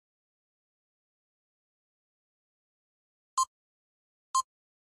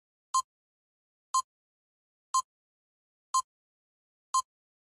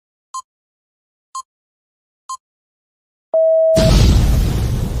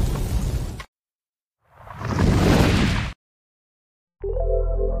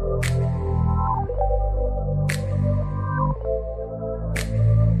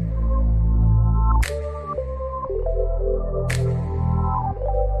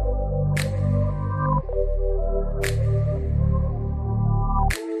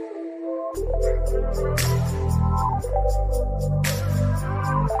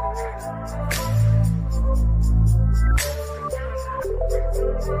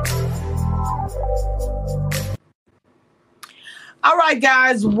All right,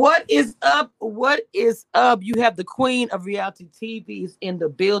 guys, what is up? What is up? You have the queen of reality TVs in the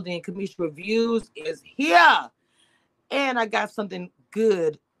building. Commissioner Reviews is here. And I got something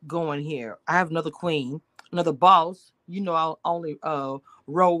good going here. I have another queen, another boss. You know, I'll only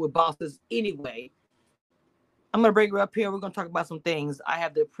roll with bosses anyway. I'm going to bring her up here. We're going to talk about some things. I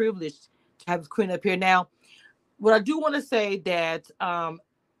have the privilege to have this queen up here now. What I do want to say that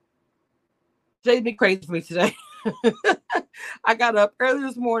Jay's been crazy for me today. I got up early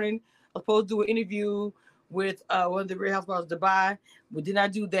this morning. I was supposed to do an interview with one of the Real Housewives of Dubai. We did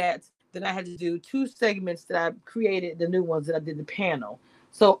not do that. Then I had to do two segments that I created, the new ones that I did the panel.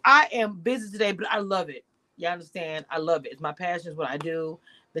 So I am busy today, but I love it. You understand? I love it. It's my passion. It's what I do.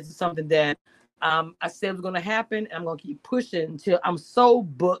 This is something that I said was going to happen, and I'm going to keep pushing until I'm so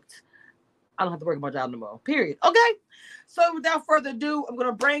booked I don't have to work my job no more. Period. Okay. So without further ado, I'm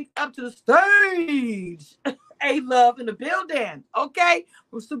gonna bring up to the stage A Love in the building. Okay.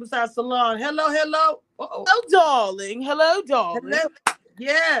 From Superstar Salon. Hello, hello. Uh-oh. Hello, darling. Hello, darling. Hello.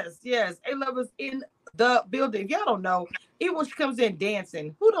 Yes, yes. A Love is in the building. If y'all don't know, even when she comes in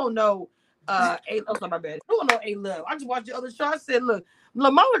dancing, who don't know A Love? Oh, my bad. Who don't know A Love? I just watched the other show. I said, look,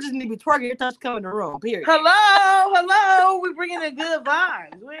 mama just need to be twerking every time she come in the room. Period. Hello. We bringing in good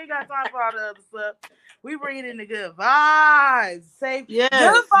vibes. We ain't got time for all the other stuff. We bringing in the good vibes. Save Yes.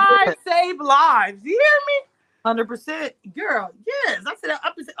 Good vibes save lives. You hear me? 100%, girl. Yes,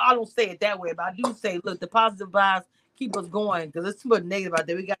 I don't say it that way, but I do say, look, the positive vibes keep us going because there's too much negative out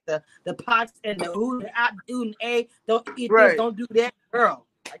there. We got the pots and the who and I do and a don't eat this, don't do that, girl.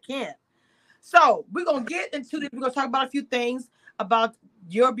 I can't. So we're gonna get into this. We're gonna talk about a few things about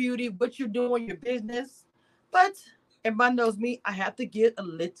your beauty, what you're doing, your business. But everybody knows me. I have to get a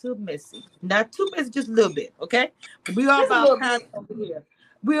little messy, not too messy, just a little bit. Okay, we are about empowerment over here.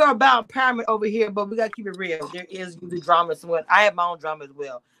 We are about empowerment over here, but we gotta keep it real. There is usually drama somewhere. I have my own drama as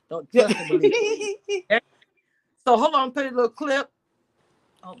well. Don't trust and believe. Okay? So hold on, play a little clip.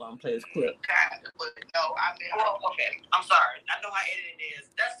 Hold on, play this clip. No, I mean, okay. I'm sorry. I know how editing is.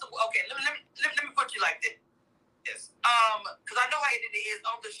 That's the okay. Let me put you like this. Yes. Because I know how it is.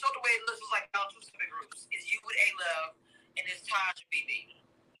 On the show, the way it looks is like down two separate groups. It's you with A Love and it's Taj and BB.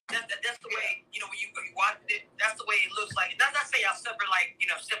 That's the way, when you watch it, that's the way it looks like. It does not say y'all separate, like,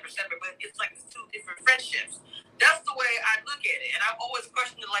 separate, but it's like it's two different friendships. That's the way I look at it. And I've always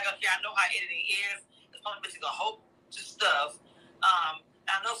questioned it like, okay, I know how editing is. It's only basically a whole bunch of stuff.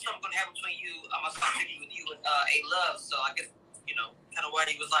 I know something's going to happen between you. I'm going to start thinking with you and A Love. So I guess, kind of why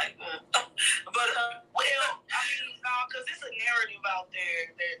he was like, but, well, I mean, no, because it's a narrative out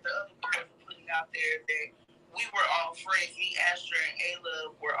there that the other girls are putting out there that we were all friends. Me, Astra, and A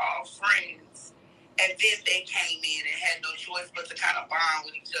Love were all friends. And then they came in and had no choice but to kind of bond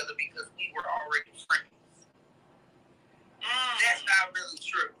with each other because we were already friends. That's not really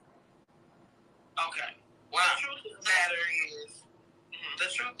true. Okay. Well, the truth of the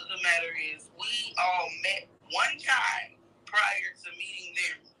matter is, we all met one time prior to meeting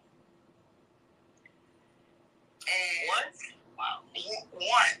them. And once? Wow.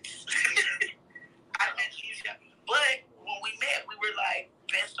 Once. I met you, but when we met, we were like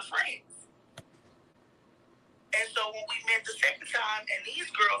best of friends. And so when we met the second time and these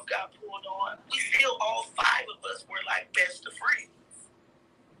girls got pulled on, we still, all five of us were like best of friends.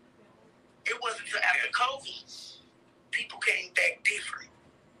 It wasn't until after COVID, people came back different.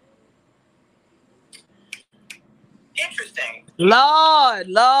 Interesting. Lord.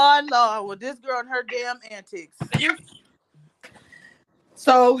 With this girl and her damn antics.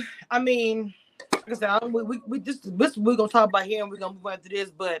 So, I mean, like I said, we're gonna talk about here and we're gonna move on to this,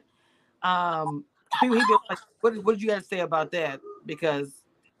 but people he been like, what did you guys say about that? Because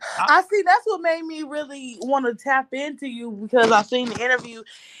I see that's what made me really want to tap into you because I seen the interview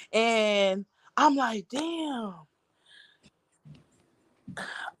and I'm like, damn.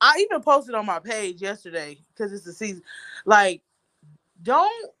 I even posted on my page yesterday because it's the season. Like,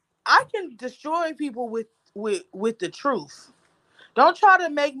 I can destroy people with the truth. Don't try to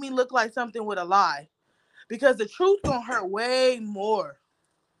make me look like something with a lie. Because the truth gonna hurt way more.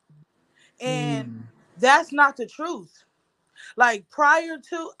 And that's not the truth. Like prior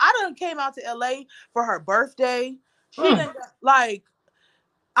to, I done came out to LA for her birthday.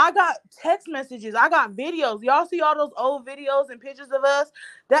 I got text messages. I got videos. Y'all see all those old videos and pictures of us?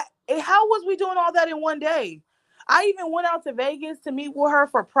 How was we doing all that in one day? I even went out to Vegas to meet with her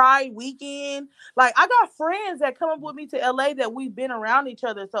for Pride weekend. Like, I got friends that come up with me to LA that we've been around each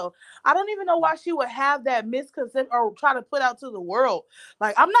other. So I don't even know why she would have that misconception or try to put out to the world.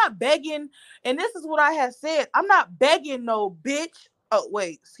 Like, I'm not begging. And this is what I had said. I'm not begging no bitch. Oh,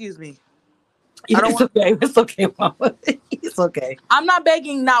 wait, excuse me. I don't It's want. okay. It's okay, Mama. It's okay. I'm not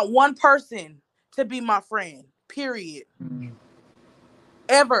begging not one person to be my friend. Period. Mm.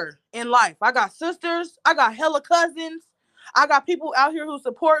 Ever in life. I got sisters. I got hella cousins. I got people out here who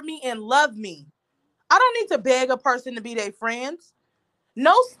support me and love me. I don't need to beg a person to be their friends.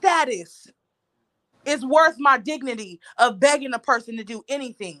 No status is worth my dignity of begging a person to do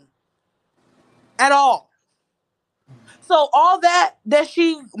anything at all. So all that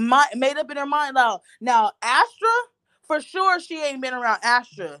she made up in her mind now Astra, for sure she ain't been around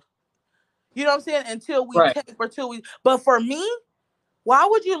Astra. You know what I'm saying? Until we Right. tape or till we. But for me, why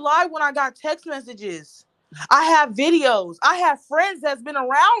would you lie when I got text messages? I have videos. I have friends that's been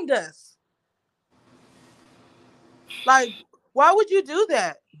around us. Like, why would you do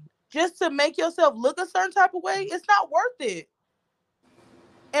that? Just to make yourself look a certain type of way? It's not worth it.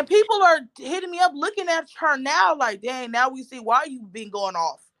 And people are hitting me up looking at her now like, dang, now we see why you've been going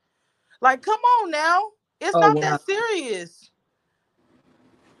off. Like, come on now. It's Oh not wow. that serious.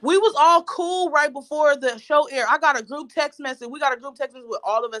 We was all cool right before the show aired. I got a group text message. We got a group text message with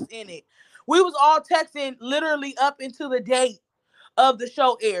all of us in it. We was all texting literally up into the date of the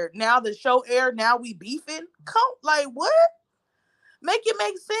show aired. Now the show aired. Now we beefing. Come, like what? Make it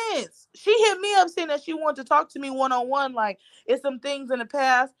make sense. She hit me up saying that she wanted to talk to me one on one. Like it's some things in the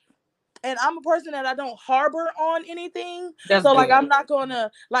past and I'm a person that I don't harbor on anything. That's So like good. I'm not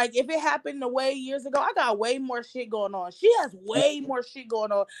gonna like if it happened way years ago, I got way more shit going on. She has way more shit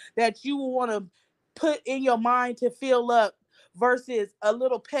going on that you will want to put in your mind to fill up versus a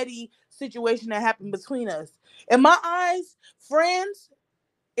little petty situation that happened between us. In my eyes, friends,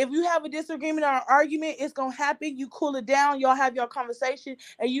 if you have a disagreement or an argument, it's gonna happen. You cool it down, y'all have your conversation,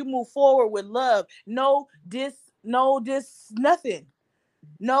 and you move forward with love. Nothing.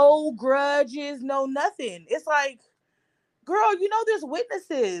 No grudges, no nothing. It's like, girl, there's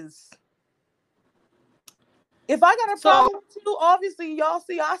witnesses. If I got a So problem with you, obviously y'all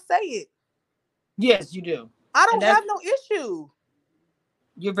see I say it. yes, you do, I and don't that's have no issue.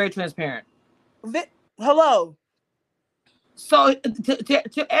 you're very transparent. Hello. So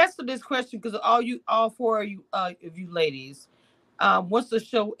to answer this question, because all four of you ladies, once the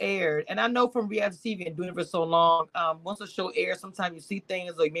show aired, and I know from reality TV and doing it for so long, once the show airs, sometimes you see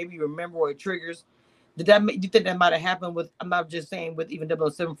things like maybe you remember or it triggers. You think that might have happened with? I'm not just saying with even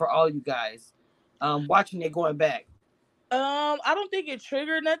 007 for all you guys, watching it going back. I don't think it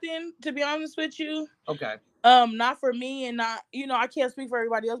triggered nothing, to be honest with you. Okay. Not for me, and not I can't speak for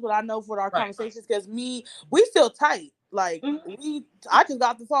everybody else, but I know for our Right. conversations, because we still tight. Like Mhm. I just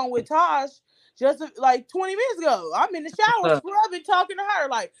got the phone with Taj just like 20 minutes ago. I'm in the What's shower up? scrubbing, talking to her.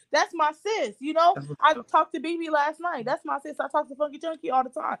 Like that's my sis. That's what's I up. talked to BB last night. That's my sis. I talk to Funky Junkie all the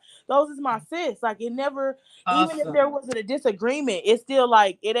time. Those is my sis. Like it never, even if Awesome. there wasn't a disagreement, it's still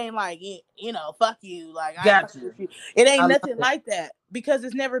like it ain't like fuck you. Like I ain't Got fucking you. with you. It I ain't love nothing that. like that because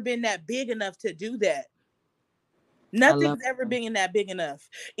it's never been that big enough to do that. I love Nothing's ever that. been that big enough.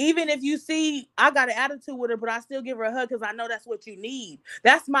 Even if you see, I got an attitude with her, but I still give her a hug because I know that's what you need.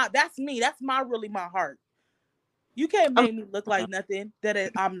 That's me. That's really my heart. You can't I love make me look like nothing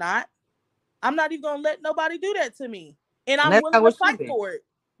that I'm not. I'm not even gonna let nobody do that to me, and And I'm that's willing how to it should fight be. for it.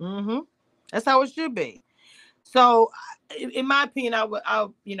 Mm-hmm. That's how it should be. So, in my opinion,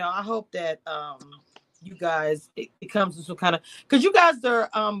 I hope that you guys it comes to some kind of because you guys are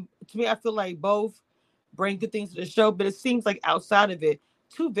to me, I feel like both bring good things to the show, but it seems like outside of it,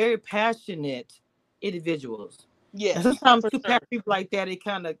 two very passionate individuals. And Yes, sometimes for two sure. passionate people like that, it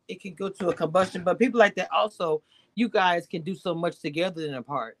can go to a combustion. But people like that also, you guys can do so much together than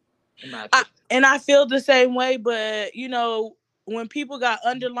apart, in my opinion. And I feel the same way, but when people got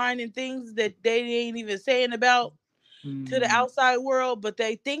underlining things that they ain't even saying about to the Mm, outside world, but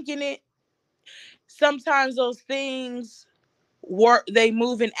they thinking it, sometimes those things work, they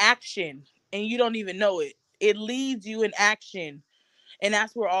move in action and you don't even know it. It leads you in action. And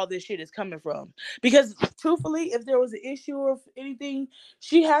that's where all this shit is coming from. Because truthfully, if there was an issue or anything,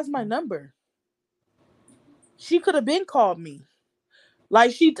 she has my number. She could have been called me.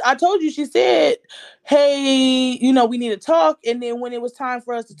 Like I told you, she said, "Hey, we need to talk." And then when it was time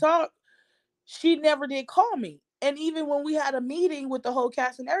for us to talk, she never did call me. And even when we had a meeting with the whole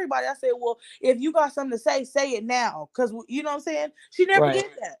cast and everybody, I said, well, if you got something to say it now. Because, you know what I'm saying? She never right. did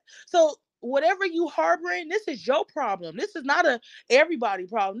that. So whatever you harboring, this is your problem. This is not a everybody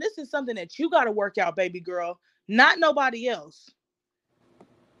problem. This is something that you got to work out, baby girl, not nobody else.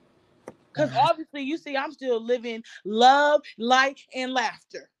 Because obviously, you see, I'm still living love, light, and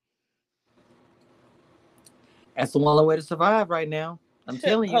laughter. That's the only way to survive right now. I'm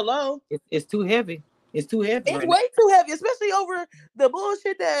telling you, Hello? it's too heavy. It's too heavy It's right now. way too heavy, especially over the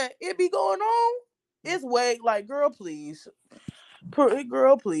bullshit that it be going on. It's way like, girl, please,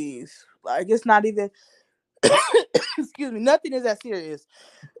 girl, please. Like, it's not even. Excuse me, nothing is that serious.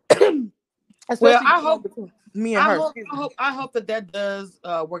 Well, Especially I going on hope between me and I her. hope, Excuse I me. hope, I hope that that does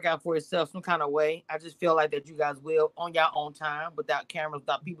work out for itself some kind of way. I just feel like that you guys will on your own time, without cameras,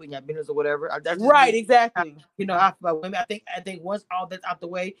 without people in your business or whatever. That's just Right, me. exactly. You know, how I feel about women. I think once all that's out the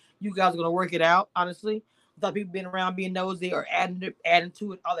way, you guys are gonna work it out. Honestly, without people being around, being nosy or adding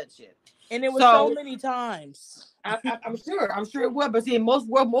to it, all that shit. And it was so So many times. I'm sure it would. But see, in most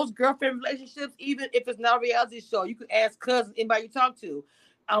girlfriend relationships, even if it's not a reality show, you could ask cousins, anybody you talk to,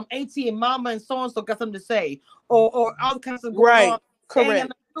 auntie and mama and so and so got something to say, or all kinds of stuff going on. Right, They ain't got correct. nothing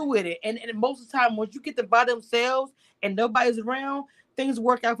to do with it. And most of the time, once you get them by themselves and nobody's around, things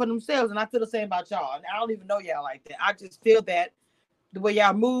work out for themselves. And I feel the same about y'all. And I don't even know y'all like that. I just feel that the way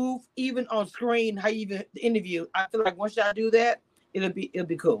y'all move, even on screen, how you even the interview. I feel like once y'all do that, it'll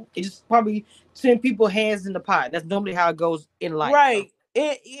be cool. It just probably send people hands in the pot. That's normally how it goes in life. So, Right.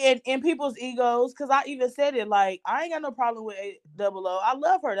 In people's egos, because I even said it, like, I ain't got no problem with double O. I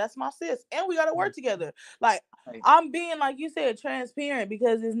love her. That's my sis. And we gotta work together. Like, right. I'm being, like you said, transparent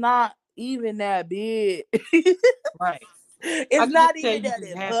because it's not even that big. Right. I It's can just not tell even you that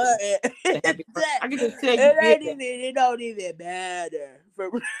just happy, important. the happy person. I can just tell you It give ain't that. even, it don't even matter.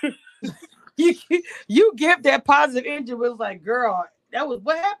 You you give that positive energy. Was like, girl, that was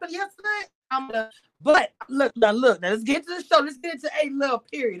what happened yesterday. But look. Now let's get to the show. Let's get into a little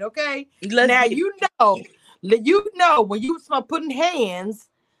period, okay? Let's Now get you know when you start putting hands,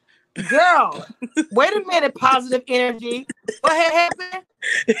 girl. Wait a minute, positive energy. What had happened?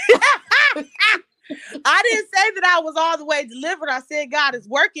 I didn't say that I was all the way delivered. I said God is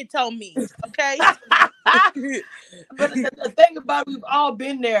working on me. Okay. But the thing about it, we've all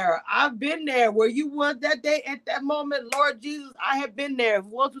been there. I've been there where you was that day at that moment. Lord Jesus, I have been there.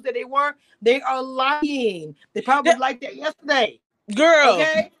 Ones who said they weren't, they are lying. They probably was like that yesterday. Girl,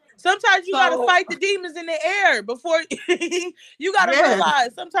 Okay, sometimes you gotta so fight the demons in the air before you gotta yes,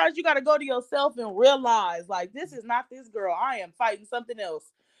 realize. Sometimes you gotta go to yourself and realize, like, this is not this girl. I am fighting something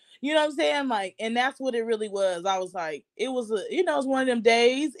else. You know what I'm saying? Like, and that's what it really was. I was like, it was it's one of them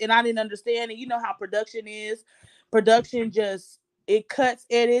days, and I didn't understand it. You know how production is. Production just it cuts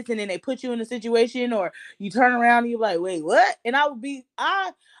edits, and then they put you in a situation, or you turn around and you're like, wait, what? And I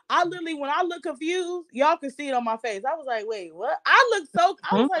literally, when I look confused, y'all can see it on my face. I was like, wait, what? I was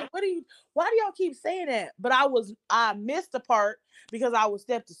Mhm. like, why do y'all keep saying that? But I missed the part because I was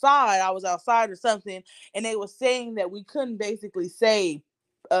stepped aside. I was outside or something. And they were saying that we couldn't basically say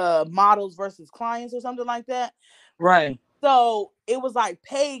models versus clients or something like that. Right. So it was like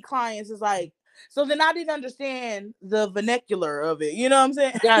paid clients is like, so then I didn't understand the vernacular of it. You know what I'm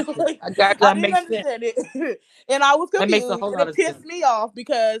saying? Got you. Like, I got you. I That didn't makes sense. understand it. And I was That makes a confused whole and lot it of pissed sense. me off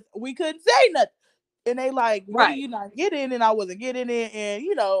because we couldn't say nothing. And they like, what are Right. you not getting? And I wasn't getting it. And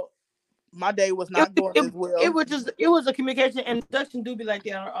my day was it, not going it, as it well. was just it was a communication and production do be like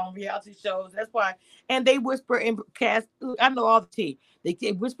that on reality shows. That's why, and they whisper in cast. I know all the tea.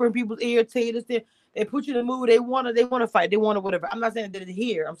 They whisper in people's ear, tell you this. They put you in the mood. They want to fight. They want to whatever. I'm not saying that it's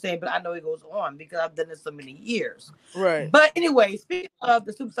here. I'm saying, but I know it goes on because I've done this so many years. Right. But anyway, speaking of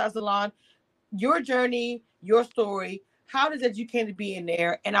the Superstar Salon, your journey, your story. How does it you came to be in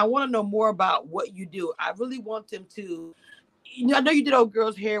there? And I want to know more about what you do. I really want them to I know you did old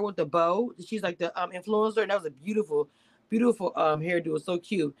girl's hair with the bow. She's like the influencer, and that was a beautiful, beautiful hairdo. It was so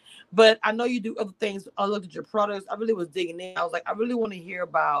cute. But I know you do other things. I looked at your products. I really was digging in. I was like, I really want to hear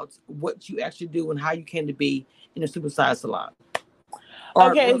about what you actually do and how you came to be in a supersized salon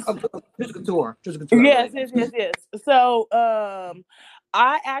or Okay. physical tour. Physical tour, I Yes, really. yes, yes, yes. So,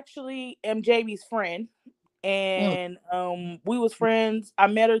 I actually am JB's friend, Mm, and we was friends. I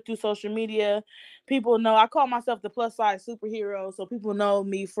met her through social media. People know I call myself the plus size superhero, so people know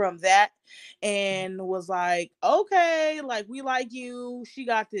me from that. And was like, okay, like, we like you. She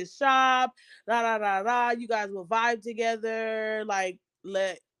got this shop, da da da da. You guys will vibe together, like,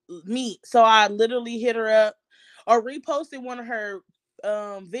 let meet. So I literally hit her up or reposted one of her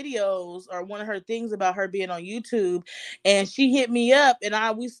videos or one of her things about her being on YouTube, and she hit me up and I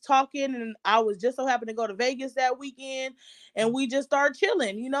was talking, and I was just so happened to go to Vegas that weekend, and we just started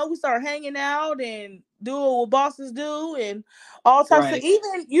chilling. We started hanging out and doing what bosses do and all types of, right.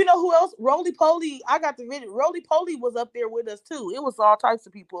 even who else, Roly Poly. I got the video. Roly Poly was up there with us too. It was all types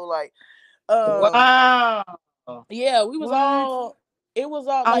of people, like, Wow. yeah, we was What? all, it was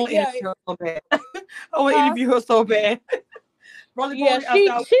all I like, want to yeah. interview her so bad. I want to Huh? interview her so bad. roly Yeah, poly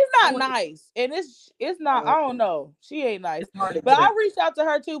after she's I not went to, nice, and it's not. I don't okay. know. She ain't nice, It's hard to but get I up. reached out to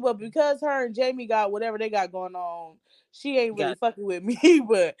her too. But because her and Jamie got whatever they got going on, she ain't really Got fucking with me.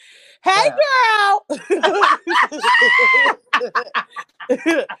 But wow. hey, girl.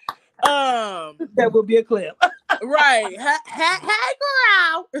 That will be a clip. Right. Hey,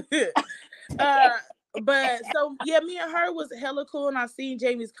 girl. uh, but so yeah, me and her was hella cool, and I seen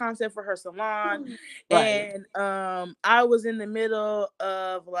Jamie's concept for her salon, Right. and I was in the middle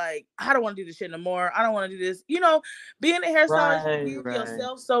of like, I don't want to do this shit no more. I don't want to do this. Being a hairstylist, Right. you give Right.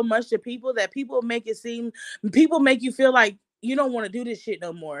 yourself so much to people that people make you feel like you don't want to do this shit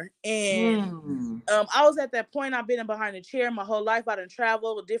no more, and Mm. I was at that point. I've been behind a chair my whole life. I done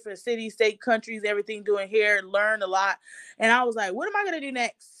traveled with different cities, state, countries, everything, doing hair, learned a lot. And I was like, what am I gonna do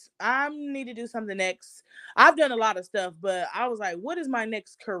next? I need to do something next. I've done a lot of stuff, but I was like, what is my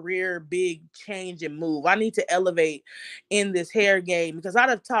next career big change and move? I need to elevate in this hair game because I'd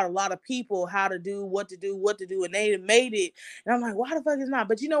have taught a lot of people how to do, what to do, and they made it. And I'm like, why the fuck is not?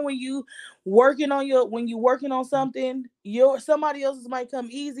 But when you working on something, somebody else's might come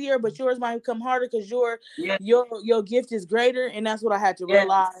easier, but yours might come harder because Yeah. your gift is greater, and that's what I had to Yeah.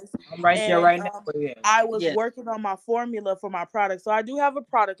 realize. I'm right there And right now with you. I was Yeah. working on my formula for my product. So I do have a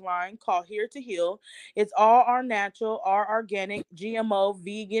product line called Here to Heal. It's all our natural, our organic, GMO,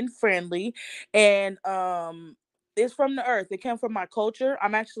 vegan friendly, and it's from the earth. It came from my culture.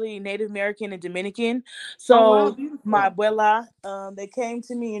 I'm actually Native American and Dominican. Oh wow, So my beautiful. abuela, they came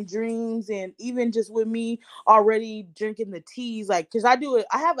to me in dreams, and even just with me already drinking the teas, like, because I do it.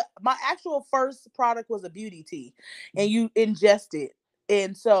 My actual first product was a beauty tea, and you ingest it.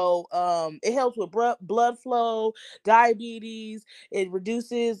 And so it helps with blood flow, diabetes. It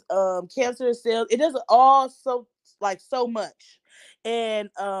reduces cancerous cells. It does it all so much. And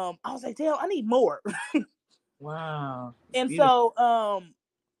I was like, damn, I need more. Wow. And Beautiful. so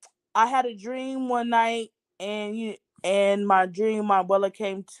I had a dream one night, and my dream, my abuela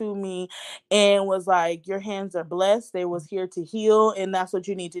came to me and was like, "Your hands are blessed. They was here to heal, and that's what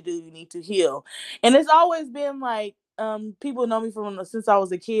you need to do. You need to heal." And it's always been like, people know me from since I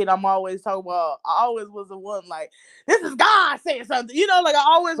was a kid. I'm always talking about. I always was the one like, "This is God saying something," like I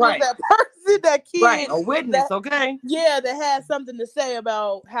always was Right. that person, that Right. kid A witness, that. okay? Yeah, that had something to say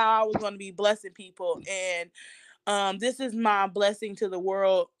about how I was going to be blessing people. And this is my blessing to the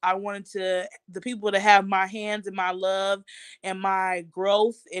world. I wanted the people to have my hands and my love and my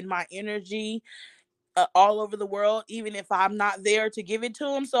growth and my energy all over the world, even if I'm not there to give it to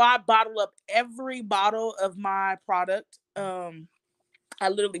them. So I bottle up every bottle of my product. I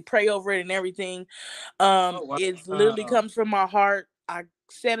literally pray over it and everything. Oh It literally wow. comes from my heart. I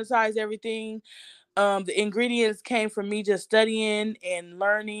sanitize everything. The ingredients came from me just studying and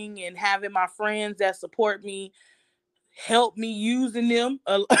learning and having my friends that support me help me using them.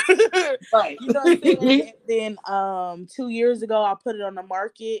 Right. You know what I'm saying? And then 2 years ago I put it on the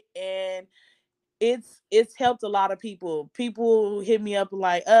market, and it's helped a lot of people. People hit me up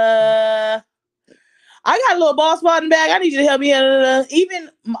like, I got a little ball spot in the bag. I need you to help me. Even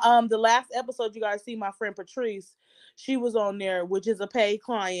the last episode you guys see, my friend Patrice, she was on there, which is a paid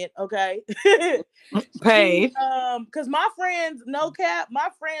client. Okay, she Paid. because my friends, no cap, my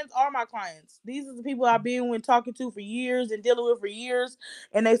friends are my clients. These are the people I've been with, talking to for years and dealing with for years,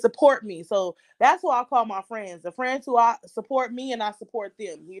 and they support me. So that's what I call my friends. The friends who I support me and I support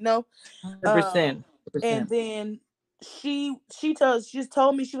them. 100%. And 100%. then she just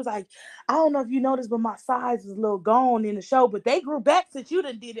told me, she was like, I don't know if you noticed, but my size is a little gone in the show, but they grew back since you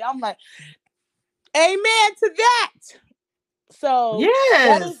done did it. I'm like, amen to that. So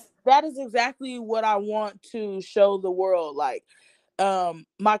Yes. that is exactly what I want to show the world. Like,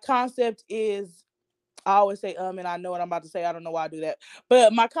 my concept is, I always say and I know what I'm about to say. I don't know why I do that.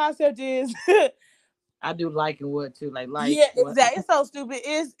 But my concept is I do like and what too. Like yeah, what? exactly. It's so stupid.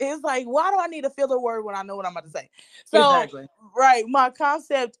 It's like, why do I need a filler word when I know what I'm about to say? So, Exactly. right, my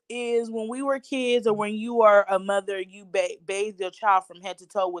concept is, when we were kids or when you are a mother, you bathe your child from head to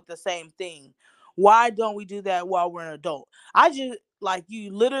toe with the same thing. Why don't we do that while we're an adult? I just like,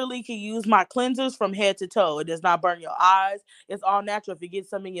 you literally can use my cleansers from head to toe. It does not burn your eyes. It's all natural. If you get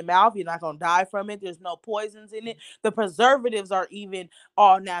some in your mouth, you're not gonna die from it. There's no poisons in it. The preservatives are even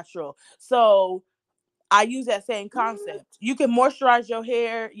all natural. So I use that same concept. You can moisturize your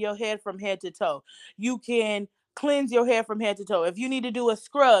head from head to toe. You can cleanse your hair from head to toe. If you need to do a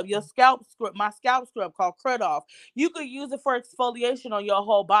scrub, your scalp scrub, my scalp scrub called Crud Off, you could use it for exfoliation on your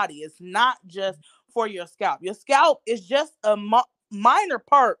whole body. It's not just for your scalp. Your scalp is just a minor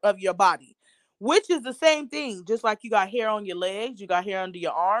part of your body. which is the same thing. Just like you got hair on your legs, you got hair under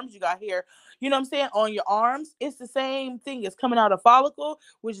your arms, you got hair, you know what I'm saying, on your arms. It's the same thing. It's coming out of follicle,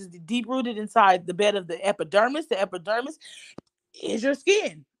 which is deep rooted inside the bed of the epidermis. The epidermis is your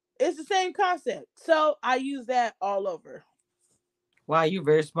skin. It's the same concept. So I use that all over. Wow, you're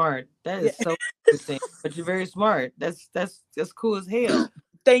very smart. That Yeah. is so interesting. But you're very smart. That's cool as hell.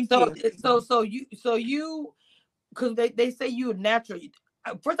 Thank So you. you because they say you natural.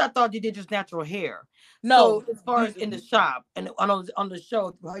 At first, I thought you did just natural hair. No. So as far as in the shop and on the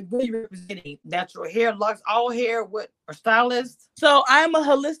show, like what are you representing? Natural hair, locks, all hair, what or stylist? So I'm a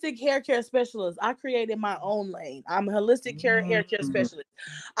holistic hair care specialist. I created my own lane. I'm a holistic hair care Mm. specialist.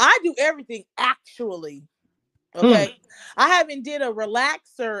 I do everything actually. Hmm. Okay. I haven't did a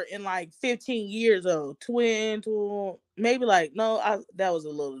relaxer in like 15 years old. Maybe like no, that was a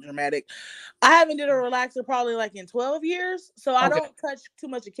little dramatic. I haven't did a relaxer probably like in 12 years. So I Okay. don't touch too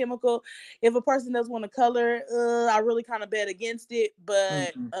much of chemical. If a person does want to color, I really kind of bet against it.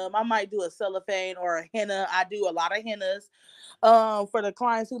 But Mm-hmm. I might do a cellophane or a henna. I do a lot of hennas. For the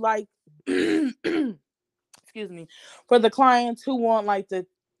clients who like excuse me, for the clients who want like to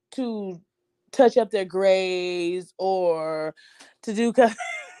touch up their grays or to do Gotcha.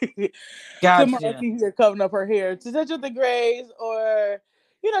 Tamarki here covering up her hair to touch up the grays or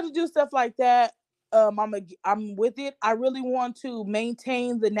to do stuff like that. I'm with it. I really want to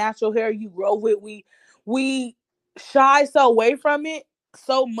maintain the natural hair you grow with. We shy so away from it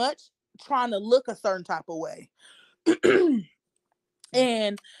so much, trying to look a certain type of way.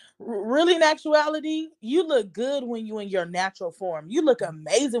 And really, in actuality, you look good when you in your natural form. You look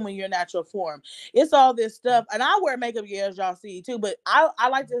amazing when you're in natural form. It's all this stuff, and I wear makeup, yeah, as y'all see too. But I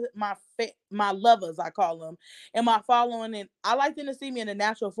like to my lovers, I call them, and my following, and I like them to see me in a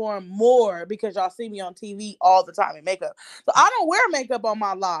natural form more because y'all see me on TV all the time in makeup. So I don't wear makeup on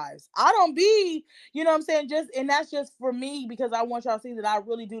my lives. I don't be, you know what I'm saying? And that's just for me because I want y'all to see that I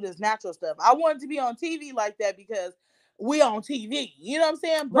really do this natural stuff. I wanted to be on TV like that because we on TV. You know what I'm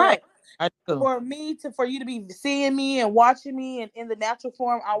saying? Right. But I do. for you to be seeing me and watching me and in the natural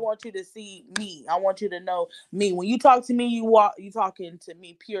form, I want you to see me. I want you to know me. When you talk to me, you talking to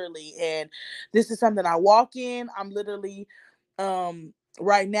me purely. And this is something I walk in. I'm literally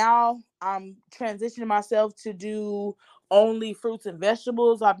right now I'm transitioning myself to do only fruits and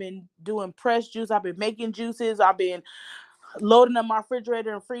vegetables. I've been doing pressed juice. I've been making juices. I've been loading up my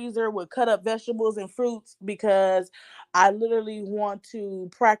refrigerator and freezer with cut up vegetables and fruits because I literally want to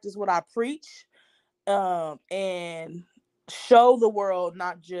practice what I preach, and show the world,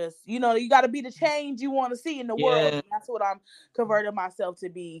 not just, you got to be the change you want to see in the world. Yeah. And that's what I'm converting myself to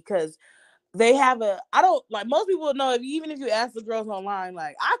be because they have I don't like most people know even if you ask the girls online,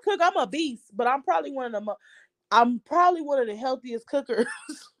 like I cook, I'm a beast, but I'm probably one of the healthiest cookers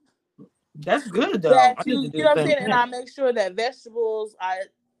That's good though. that I need to you do know the what I'm same saying? And thing. I make sure that vegetables,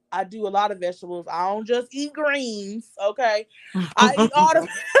 I do a lot of vegetables. I don't just eat greens, okay? I eat all the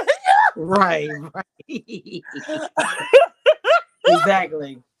Right, right.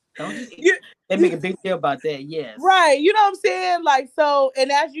 Exactly. Don't just you, they make a big deal about that. Yes. right, you know what I'm saying? Like so,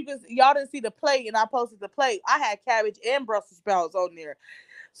 and as you can y'all didn't see the plate and I posted the plate. I had cabbage and Brussels sprouts on there.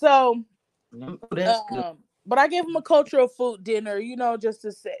 So Oh, that's good. but I gave them a cultural food dinner, just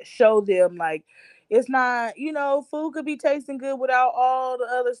to show them like it's not, food could be tasting good without all the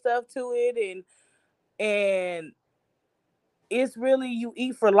other stuff to it, and it's really you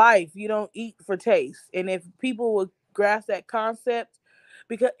eat for life. You don't eat for taste. And if people would grasp that concept,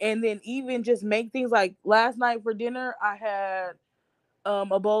 because and then even just make things like last night for dinner, I had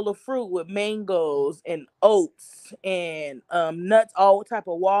a bowl of fruit with mangoes and oats and nuts, all type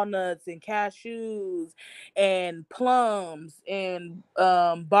of walnuts and cashews and plums and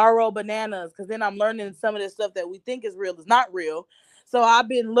borrow bananas. Because then I'm learning some of this stuff that we think is real is not real. So I've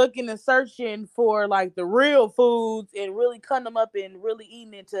been looking and searching for like the real foods and really cutting them up and really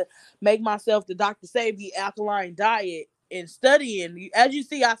eating it to make myself the Dr. Savy alkaline diet and studying. As you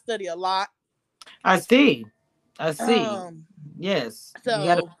see, I study a lot. I see. I see. Um, Yes. You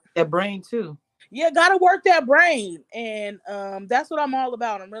gotta so that brain too. gotta work that brain, and that's what I'm all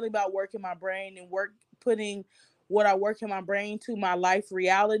about. I'm really about working my brain and putting what I work in my brain to my life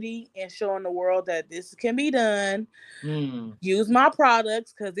reality and showing the world that this can be done. Mm. Use my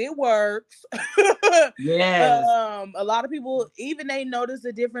products because it works. Yes. A lot of people, even they notice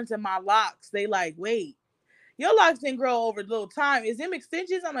the difference in my locks. They like, wait, your locks didn't grow over a little time. Is them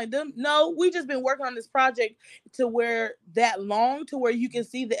extensions? I'm like, them. No, we just been working on this project to where that long to where you can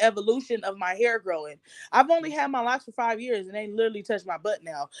see the evolution of my hair growing. I've only had my locks for 5 years and they literally touch my butt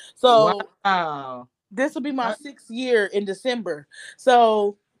now. So Wow. this will be my Uh, 6th year in December.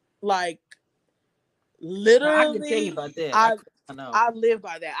 So like I can tell you Literally, about that. I I know. I live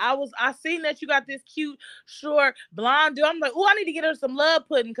by that. I seen that you got this cute short blonde dude. I'm like, oh, I need to get her some love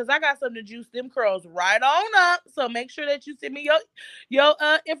pudding because I got something to juice them curls right on up. So make sure that you send me your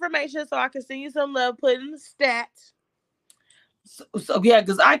information so I can send you some love pudding stat. So yeah,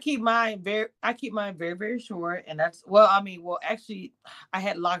 because I keep mine very very short, and that's well, I mean, well, actually, I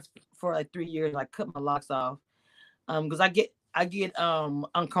had locks for like 3 years. I cut my locks off, because I get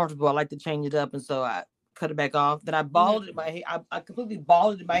uncomfortable. I like to change it up, and so I cut it back off. Then I balded Hmm. my hair. I completely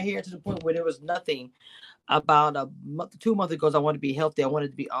balded my hair to the point where there was nothing. About a month, 2 months ago, I wanted to be healthy. I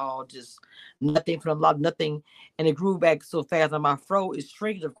wanted to be all just nothing from a lot, nothing, and it grew back so fast. And my fro is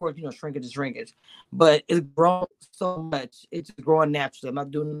shrinkage, of course. Shrinkage is shrinkage, but it's grown so much. It's just growing naturally. I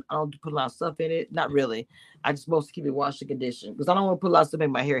don't put a lot of stuff in it. Not really. I just mostly keep it washed and conditioned because I don't want to put a lot of stuff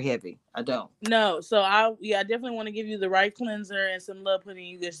in my hair heavy. I don't. No, so I definitely want to give you the right cleanser and some love pudding.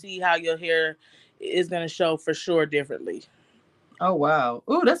 You can see how your hair is gonna show for sure differently. Oh wow!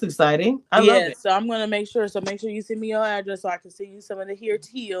 Oh, that's exciting. I love Yeah, it. so I'm gonna make sure. So make sure you send me your address so I can send you some of the hair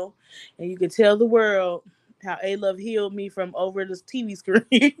to heal, and you can tell the world how A Love healed me from over this TV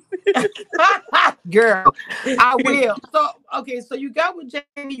screen. Girl, I will. So, okay, so you got with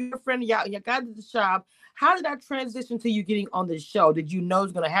Jamie, your friend, y'all got to the shop. How did that transition to you getting on the show? Did you know it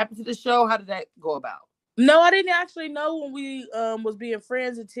was going to happen to the show? How did that go about? No, I didn't actually know when we was being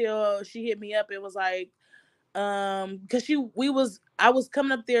friends until she hit me up. It was like because she we was I was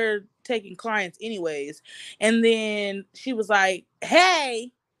coming up there taking clients anyways, and then she was like,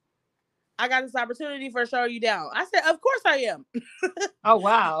 "Hey, I got this opportunity for Show You Down." I said, "Of course I am." Oh,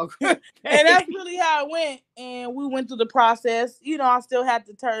 wow. And Okay. that's really how it went. And we went through the process. I still had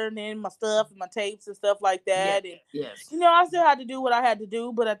to turn in my stuff and my tapes and stuff like Yes, that. And yes. I still had to do what I had to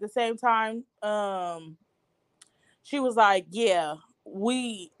do, but at the same time, she was like, "Yeah,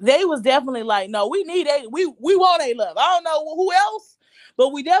 they was definitely like, no, we need we want A Love. I don't know who else, but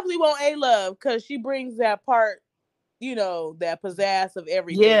we definitely want A Love because she brings that part, that pizzazz of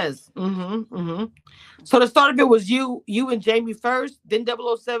everything." Yes. Mm-hmm. Mm-hmm. So the start of it was you and Jamie first, then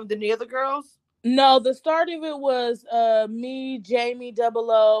 007, then the other girls? No, the start of it was me, Jamie,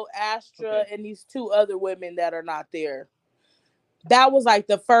 Double O, Astra, Okay. and these two other women that are not there. That was like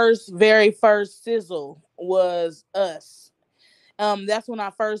the very first sizzle was us. That's when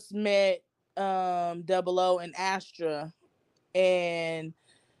I first met Double O and Astra, and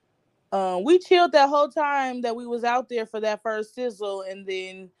we chilled that whole time that we was out there for that first sizzle, and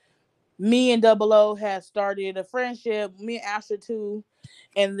then me and Double O had started a friendship. Me and Astra too,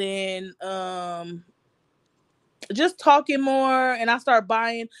 and then just talking more, and I start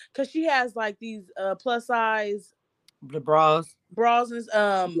buying because she has like these plus size The bras? bras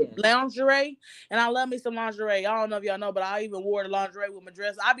and Yes. lingerie, and I love me some lingerie. I don't know if y'all know, but I even wore the lingerie with my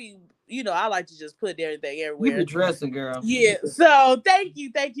dress. I like to just put everything You be everywhere. dressing, girl. Yeah. So thank you,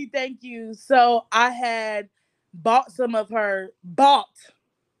 thank you, thank you. So I had bought bought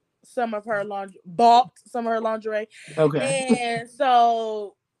some of her lingerie, Okay. and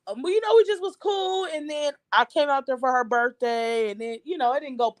so we just was cool. And then I came out there for her birthday, and then it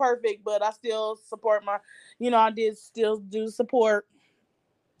didn't go perfect, but I still support I did still do support.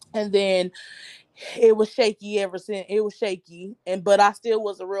 And then it was shaky ever since. It was shaky, and but I still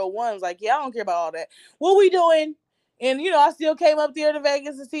was a real one. I was like, yeah, I don't care about all that. What we doing? And I still came up there to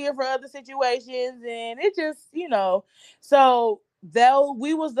Vegas to see her for other situations, and it just So though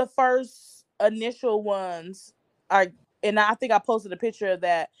we was the first initial ones, I and I think I posted a picture of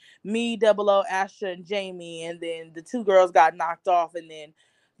that. Me, Double O, Astra, and Jamie, and then the two girls got knocked off, and then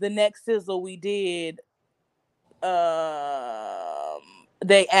the next sizzle we did um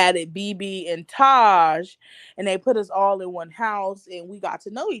they added BB and Taj, and they put us all in one house, and we got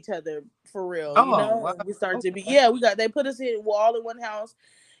to know each other for real, Oh, wow. and we started to be, Okay. yeah, they put us in all in one house,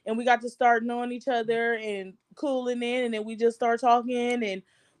 and we got to start knowing each other and cooling in, and then we just start talking. And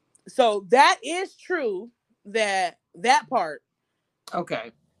so that is true, that part,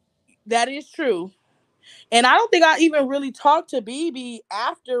 Okay. that is true. And I don't think I even really talked to BB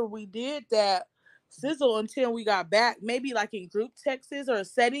after we did that sizzle until we got back, maybe like in group texts or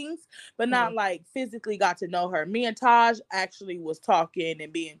settings, but not Mhm. like physically got to know her. Me and Taj actually was talking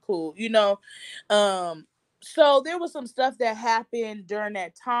and being cool. Um, so there was some stuff that happened during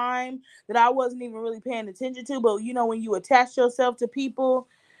that time that I wasn't even really paying attention to. But when you attach yourself to people,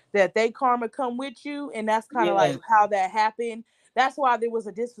 that they karma come with you, and that's kind of like Yes. how that happened. That's why there was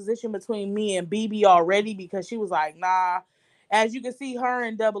a disposition between me and BB already, because she was like, nah. As you can see, her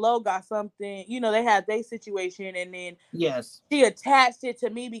and Double O got something. They had their situation, and then Yes. she attached it to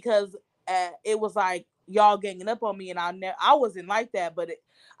me because it was like, y'all ganging up on me, and I wasn't like that, but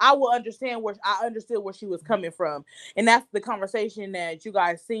I will understand where I understood where she was coming from, and that's the conversation that you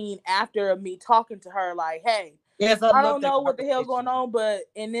guys seen after me talking to her, like, hey. Yes, I I love don't that know what the hell going conversation. on, but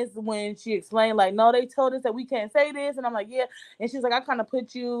in this when she explained, like, no, they told us that we can't say this, and I'm like, yeah, and she's like, I kind of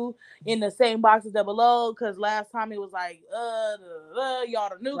put you in the same box as Double O, because last time it was like, y'all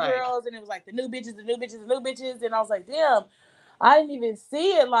the new Right. girls, and it was like the new bitches, the new bitches, the new bitches, and I was like, damn, I didn't even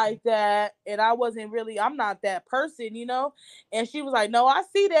see it like that, and I wasn't really, I'm not that person, you know, and she was like, no, I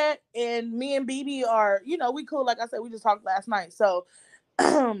see that, and me and BB are, you know, we cool, like I said, we just talked last night, so.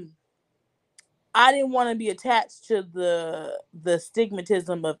 I didn't want to be attached to the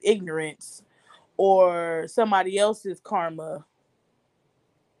stigmatism of ignorance or somebody else's karma.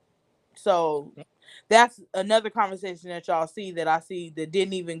 So that's another conversation that y'all see that I see that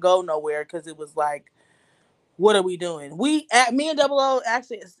didn't even go nowhere because it was like, what are we doing? Me and Double O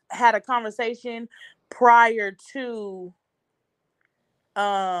actually had a conversation prior to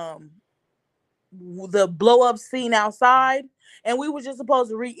um the blow up scene outside, and we were just supposed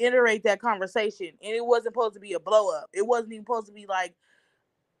to reiterate that conversation, and it wasn't supposed to be a blow up. It wasn't even supposed to be like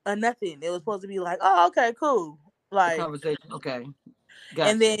a nothing. It was supposed to be like, oh, okay, cool, The like, conversation. Okay. and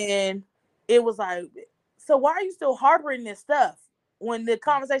Gotcha. then it was like, so why are you still harboring this stuff when the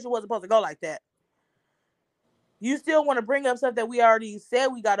conversation wasn't supposed to go like that? You still want to bring up stuff that we already said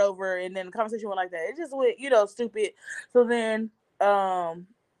we got over, and then the conversation went like that. It just went, stupid. So um,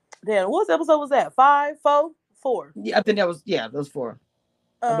 then what episode was that? 5, 4, 4. Yeah, I think that was, yeah, those four.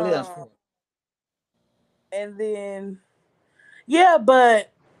 I believe that's Um, four. and then yeah,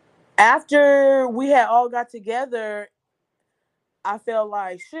 but after we had all got together, I felt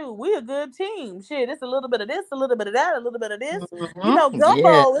like, shoot, we a good team. Shit, it's a little bit of this, a little bit of that, a little bit of this. Yeah.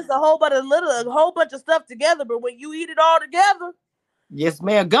 Gumbo is a whole bunch of stuff together, but when you eat it all together, Yes,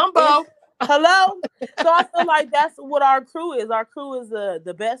 ma'am. it's Gumbo. hello. So I feel like that's what our crew is. Our crew is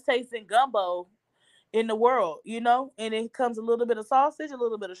the best tasting gumbo in the world, and it comes a little bit of sausage, a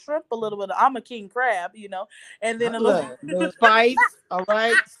little bit of shrimp, a little bit of I'm a king crab, and then a little Look, little spice. All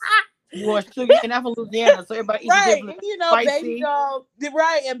right. You want sugar? And I'm from Louisiana, so everybody eats it right, differently. and baby Spicy. doll,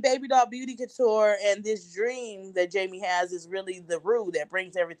 right, and baby doll beauty couture, and this dream that Jamie has is really the roux that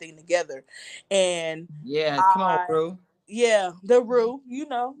brings everything together, and Yeah, come on, I, bro. yeah, the roux,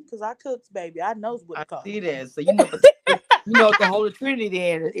 because I cooks, baby, I knows what I it costs. see that. So but you know what the Holy Trinity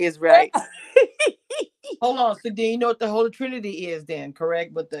then is, right? Hold on. So then you know what the Holy Trinity is then,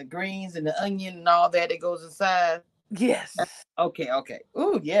 correct? With the greens and the onion and all that goes inside. Yes, Okay, okay.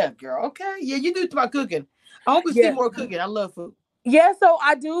 Oh yeah, girl. Okay. Yeah, you do about cooking. I hope we see yeah, more cooking. I love food. yeah. So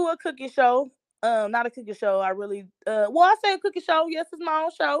I do a cooking show. Not a cooking show. I really, well, I say a cooking show. Yes, it's my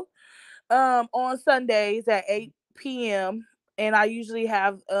own show. On Sundays at 8 p.m. And I usually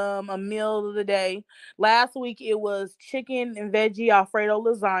have a meal of the day. Last week it was chicken and veggie Alfredo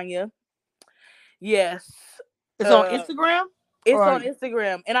lasagna. Yes. It's on Uh Instagram it's or on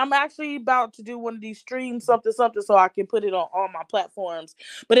Instagram, and I'm actually about to do one of these streams, something, something, so I can put it on all my platforms.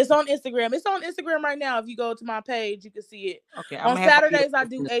 But it's on Instagram. It's on Instagram right now. If you go to my page, you can see it. okay. I'm On gonna have all your Saturdays, I in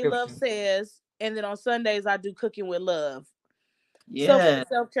do the A Love description. Says, and then on Sundays, I do Cooking with Love. Yeah.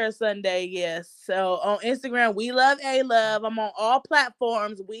 Self care Sunday, yes. So on Instagram, we love A Love. I'm on all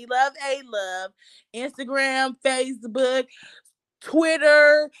platforms. We love A Love. Instagram, Facebook,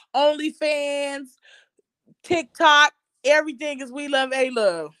 Twitter, OnlyFans, TikTok. Everything is We Love A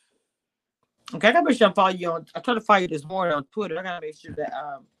Love. Okay, I gotta make sure I follow you on. I tried to follow you this morning on Twitter. I gotta make sure that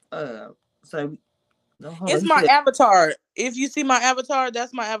so no, hold on. It's You my said avatar. If you see my avatar,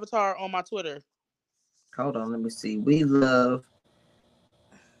 that's my avatar on my Twitter. hold on. Let me see. We love.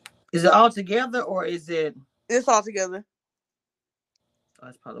 Is it all together or is it? It's all together. Oh,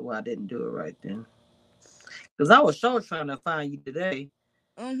 that's probably why I didn't do it right then. Because I was sure trying to find you today.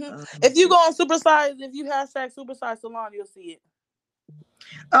 Let me If you see. go on Supersize, if you hashtag Supersize Salon, you'll see it.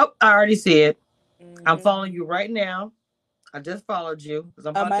 Oh, I already see it. I'm hmm following you right now. I just followed you because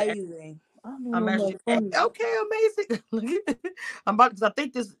I'm about to. Amazing. I don't I'm even know actually what funny. okay. Amazing. Look at- I'm about because I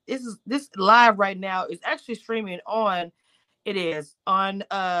think this live right now is actually streaming on. It is on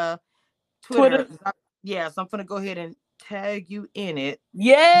Twitter. Twitter. Yeah, so I'm gonna go ahead and tag you in it.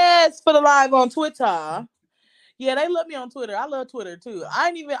 Yes, for the live on Twitter. Yeah, they love me on Twitter. I love Twitter too.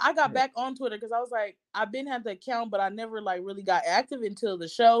 I got back on Twitter because I was like, I've been had the account, but I never like really got active until the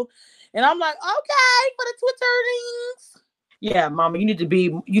show. And I'm like, okay, for the Twitterings. Yeah, mama, you need to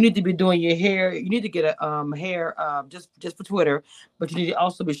be doing your hair. You need to get a hair just for Twitter, but you need to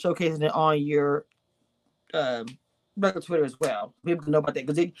also be showcasing it on your um regular Twitter as well. People can know about that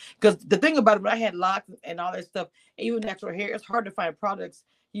because the thing about it, when I had locks and all that stuff, and even natural hair, it's hard to find products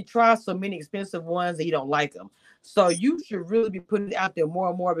you try so many expensive ones and you don't like them. So you should really be putting it out there more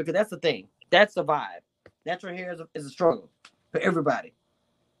and more because that's the thing. That's the vibe. Natural hair is a struggle for everybody.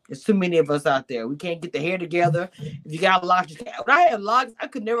 There's too many of us out there. We can't get the hair together. If you got locks, you can't. When I had locks, I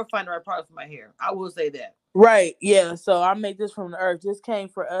could never find the right product for my hair. I will say that. Right, yeah. So I make this from the earth. This came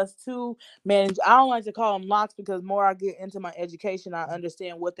for us to manage. I don't like to call them locks because more I get into my education, I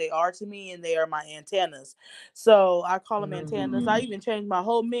understand what they are to me, and they are my antennas. So I call them antennas. I Mm. even changed my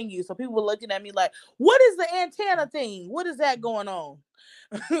whole menu. So people were looking at me like, "What is the antenna thing? What is that going on?"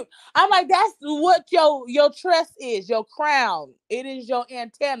 I'm like, "That's what your tress is, your crown. It is your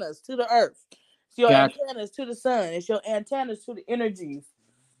antennas to the earth. It's your Gotcha. antennas to the sun. It's your antennas to the energies."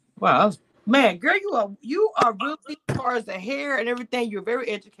 Wow, man, girl, you are really as far as the hair and everything. You're very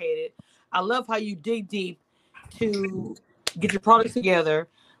educated. I love how you dig deep to get your products together.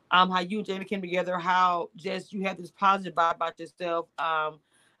 How you and Jamie came together. How just you have this positive vibe about yourself.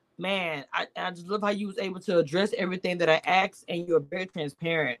 Man, I just love how you was able to address everything that I asked, and you're very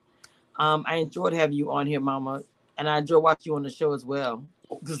transparent. I enjoyed having you on here, Mama, and I enjoy watching you on the show as well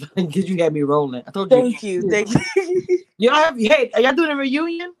because you had me rolling. I told you. Thank you, thank you. Y'all have hey, are y'all doing a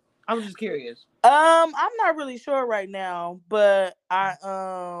reunion? I was just curious. I'm not really sure right now, but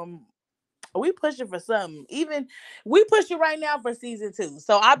we pushing for something. Even we pushing right now for season 2.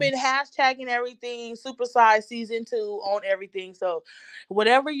 So I've been hashtagging everything, supersize season 2 on everything. So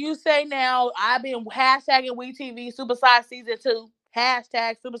whatever you say now, I've been hashtagging WeTV supersize season 2.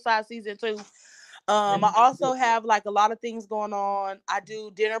 Hashtag supersize season 2. I also have like a lot of things going on. I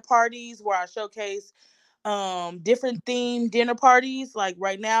do dinner parties where I showcase different themed dinner parties. Like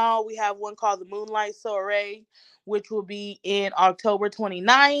right now we have one called the Moonlight Soiree, which will be in October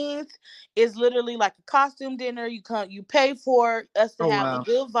 29th. It's literally like a costume dinner. You pay for us to Oh have a wow.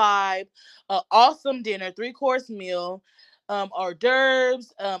 good vibe, an awesome dinner, 3-course meal, hors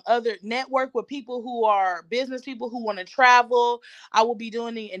d'oeuvres, other network with people who are business people who want to travel. I will be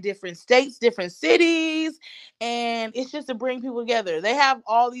doing it in different states, different cities, and it's just to bring people together. They have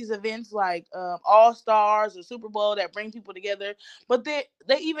all these events like All Stars or Super Bowl that bring people together, but they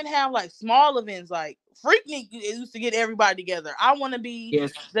even have like small events like Freaknik. It used to get everybody together. I want to be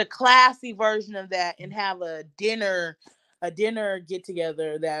Yes. the classy version of that and have a dinner get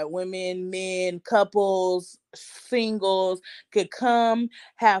together that women, men, couples, singles could come,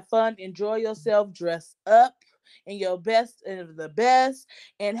 have fun, enjoy yourself, dress up in your best and the best,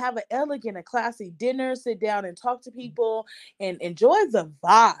 and have an elegant and classy dinner, sit down and talk to people and enjoy the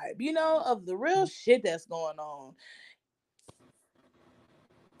vibe, of the real shit that's going on.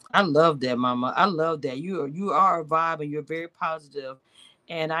 I love that, Mama. I love that. You are a vibe and you're very positive,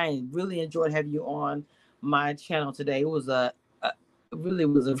 and I really enjoyed having you on my channel today. It was a really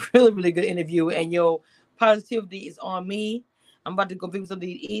was a really good interview, and your positivity is on me. I'm about to go pick something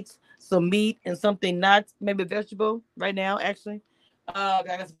to eat, some meat and something not maybe vegetable right now. Actually, I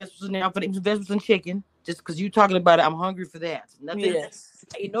got some vegetables now. I'm gonna eat some vegetables and chicken. Just because you talking about it, I'm hungry for that. Nothing. Yes.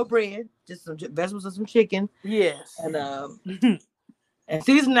 I eat no bread, just some vegetables and some chicken, Yes. and and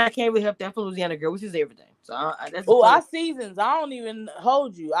season I can't really help that for Louisiana girl, which is everything. So that's a Oh, I flavor. seasons. I don't even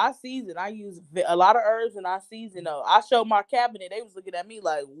hold you. I season. I use a lot of herbs and I season. Though I showed my cabinet, they was looking at me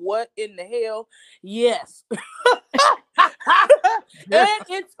like, "What in the hell?" Yes, and Girl.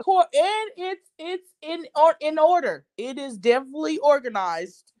 it's in order. It is definitely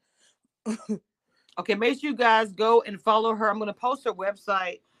organized. Okay, make sure you guys go and follow her. I'm gonna post her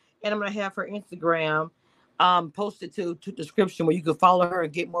website and I'm gonna have her Instagram posted to description where you can follow her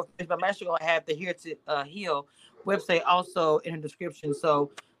and get more information. But I'm actually gonna have the Here to Heal website also in her description.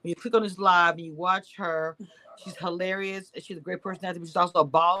 So when you click on this live and you watch her, she's hilarious. She's a great personality, but she's also a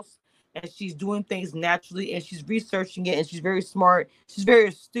boss and she's doing things naturally and she's researching it and she's very smart. She's very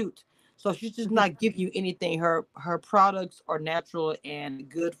astute. So she's just not giving you anything. Her products are natural and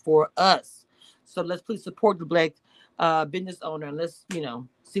good for us. So let's please support the black business owner and let's, see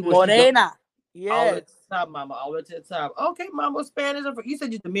where she goes. Morena. All the way to Yes. the top, Mama. All the way to the top. Okay, Mama. Spanish. You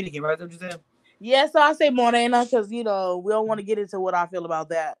said you're Dominican, right? That's what you said. Yes, so I say morena because we don't want to get into what I feel about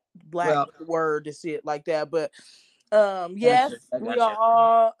that black Well, word and shit like that. But yes, gotcha. I we are gotcha.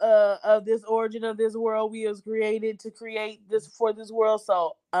 all of this origin of this world. We was created to create this for this world.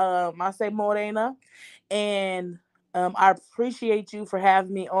 So I say morena, and I appreciate you for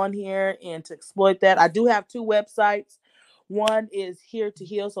having me on here and to exploit that. I do have 2 websites. One is Here to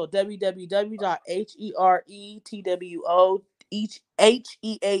Heal, so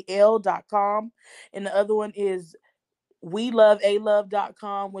www.heretwo.com, and the other one is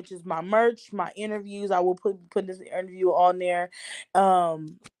welovealove.com, which is my merch, my interviews. I will put this interview on there.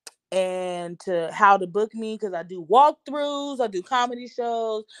 and to how to book me, because I do walkthroughs, I do comedy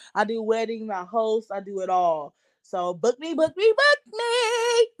shows, I do weddings, I host, I do it all. So book me, book me, book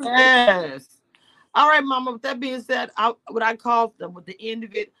me. Yes. All right, Mama. With that being said, what I call with the end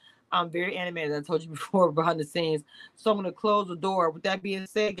of it, I'm very animated. I told you before behind the scenes. So I'm gonna close the door. With that being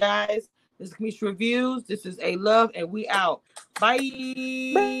said, guys, this is Kamisha Reviews. This is A Love, and we out.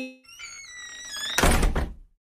 Bye.